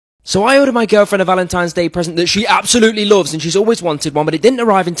So I ordered my girlfriend a Valentine's Day present that she absolutely loves, and she's always wanted one, but it didn't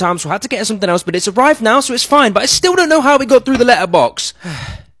arrive in time, so I had to get her something else, but it's arrived now, so it's fine, but I still don't know how it got through the letterbox.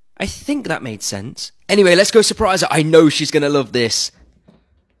 I think that made sense. Anyway, let's go surprise her. I know she's gonna love this.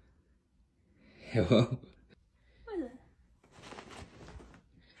 Hello? What is it?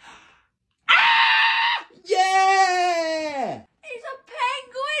 Yeah! It's a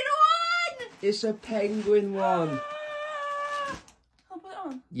penguin one! It's a penguin one. I'll put it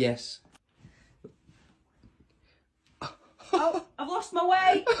on. Yes. Oh, I've lost my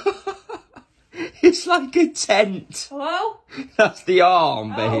way. It's like a tent. Hello? That's the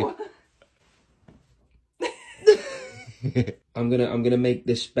arm, babe. Oh. I'm gonna make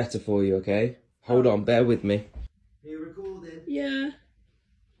this better for you, okay? Hold on, bear with me. Are you recording? Yeah.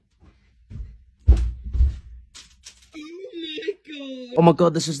 Oh my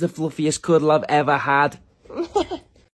god, this is the fluffiest cuddle I've ever had.